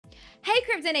Hey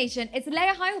Crypto Nation, it's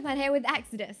Layah Heilpern here with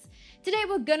Exodus. Today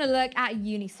we're gonna look at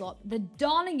Uniswap, the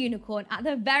darling unicorn at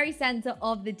the very center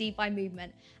of the DeFi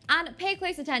movement. And pay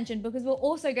close attention because we're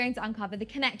also going to uncover the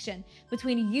connection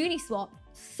between Uniswap,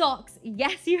 socks,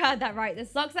 yes you heard that right, the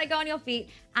socks that go on your feet,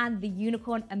 and the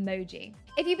unicorn emoji.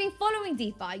 If you've been following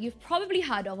DeFi, you've probably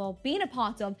heard of or been a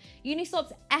part of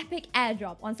Uniswap's epic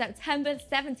airdrop on September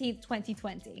 17th,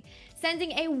 2020.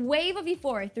 Sending a wave of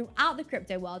euphoria throughout the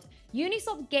crypto world,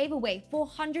 Uniswap gave away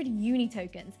 400 Uni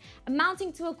tokens,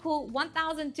 amounting to a cool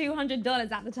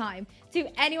 $1,200 at the time, to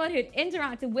anyone who'd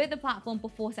interacted with the platform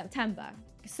before September.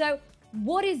 So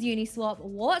what is Uniswap?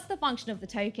 What's the function of the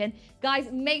token?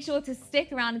 Guys, make sure to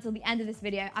stick around until the end of this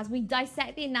video as we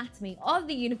dissect the anatomy of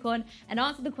the unicorn and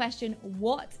answer the question,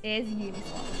 what is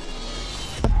Uniswap?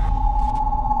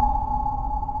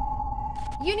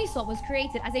 Uniswap was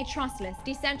created as a trustless,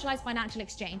 decentralized financial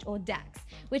exchange, or DEX,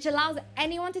 which allows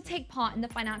anyone to take part in the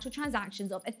financial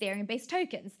transactions of Ethereum-based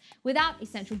tokens without a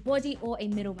central body or a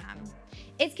middleman.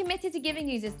 It's committed to giving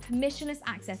users permissionless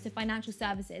access to financial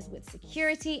services with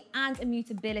security and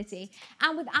immutability,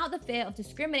 and without the fear of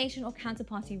discrimination or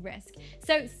counterparty risk,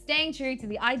 so staying true to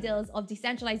the ideals of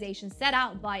decentralization set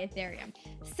out by Ethereum.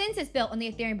 Since it's built on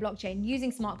the Ethereum blockchain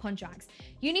using smart contracts,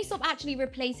 Uniswap actually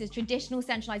replaces traditional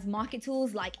centralized market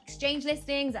tools like exchange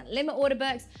listings and limit order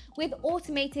books with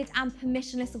automated and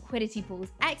permissionless liquidity pools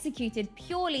executed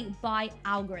purely by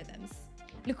algorithms.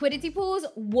 Liquidity pools,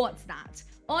 what's that?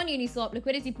 On Uniswap,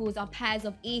 liquidity pools are pairs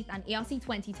of ETH and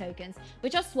ERC20 tokens,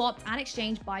 which are swapped and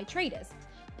exchanged by traders.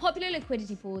 Popular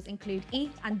liquidity pools include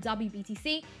ETH and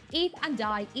WBTC, ETH and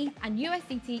DAI, ETH and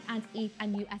USDT, and ETH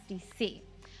and USDC.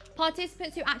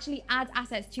 Participants who actually add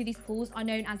assets to these pools are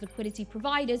known as liquidity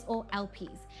providers, or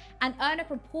LPs, and earn a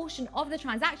proportion of the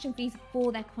transaction fees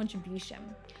for their contribution.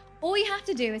 All you have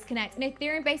to do is connect an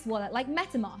Ethereum-based wallet like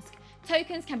MetaMask.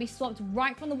 Tokens can be swapped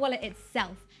right from the wallet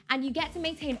itself, and you get to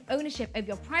maintain ownership of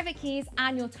your private keys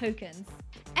and your tokens.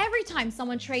 Every time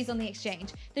someone trades on the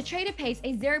exchange, the trader pays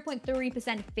a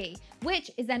 0.3% fee, which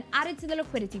is then added to the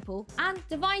liquidity pool and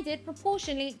divided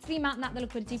proportionally to the amount that the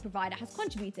liquidity provider has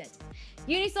contributed.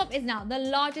 Uniswap is now the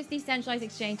largest decentralized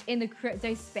exchange in the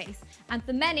crypto space, and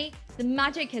for many, the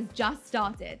magic has just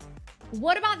started.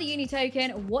 What about the Uni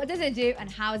token? What does it do and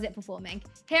how is it performing?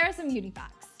 Here are some Uni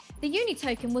facts. The Uni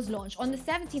token was launched on the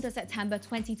 17th of September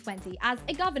 2020 as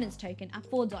a governance token at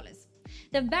 $4.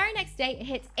 The very next day, it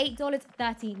hit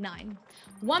 $8.39.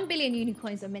 1 billion Uni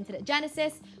coins were minted at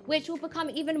Genesis, which will become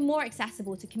even more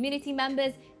accessible to community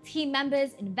members, team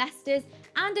members, investors,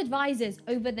 and advisors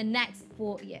over the next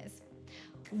 4 years.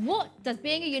 What does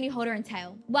being a Uni holder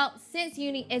entail? Well, since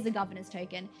Uni is a governance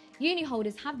token, Uni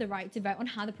holders have the right to vote on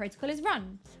how the protocol is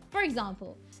run. For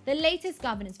example, the latest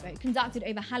governance vote conducted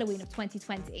over Halloween of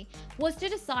 2020 was to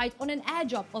decide on an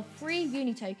airdrop of free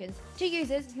Uni tokens to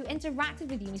users who interacted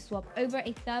with Uniswap over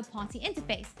a third-party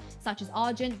interface, such as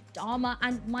Argent, Dharma,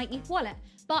 and My ETH Wallet,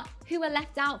 but who were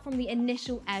left out from the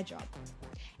initial airdrop.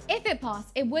 If it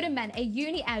passed, it would have meant a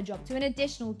Uni airdrop to an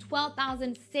additional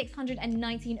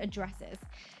 12,619 addresses.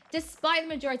 Despite the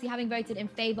majority having voted in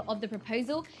favor of the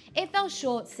proposal, it fell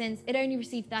short since it only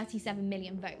received 37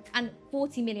 million votes, and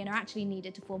 40 million are actually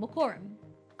needed to form a quorum.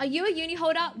 Are you a Uni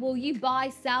holder? Will you buy,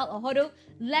 sell, or hodl?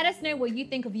 Let us know what you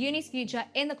think of Uni's future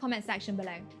in the comment section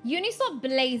below. Uniswap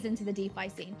blazed into the DeFi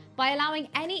scene by allowing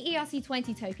any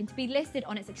ERC20 token to be listed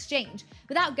on its exchange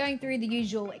without going through the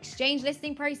usual exchange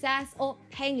listing process or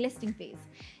paying listing fees.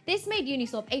 This made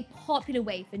Uniswap a popular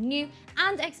way for new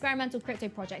and experimental crypto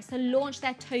projects to launch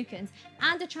their tokens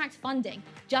and attract funding,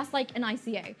 just like an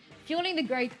ICO, fueling the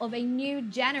growth of a new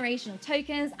generation of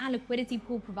tokens and liquidity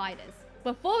pool providers.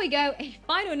 Before we go, a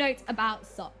final note about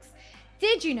socks.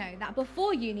 Did you know that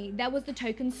before Uni, there was the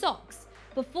token socks?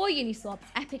 Before Uniswap's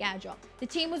epic airdrop, the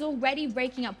team was already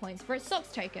raking up points for its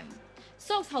socks token.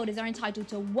 Socks holders are entitled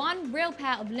to one real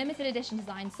pair of limited edition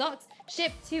design socks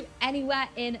shipped to anywhere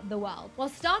in the world. While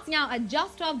starting out at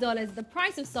just $12, the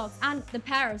price of socks and the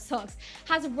pair of socks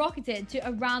has rocketed to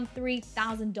around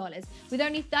 $3,000, with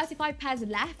only 35 pairs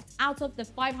left out of the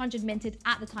 500 minted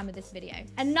at the time of this video.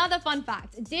 Another fun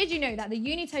fact, did you know that the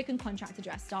Uni token contract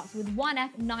address starts with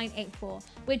 1F984,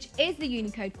 which is the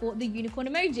Unicode for the unicorn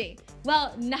emoji?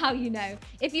 Well, now you know.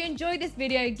 If you enjoyed this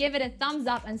video, give it a thumbs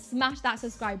up and smash that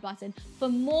subscribe button for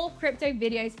more crypto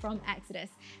videos from Exodus.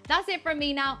 That's it from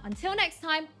me now. Until next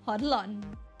time, hodl on.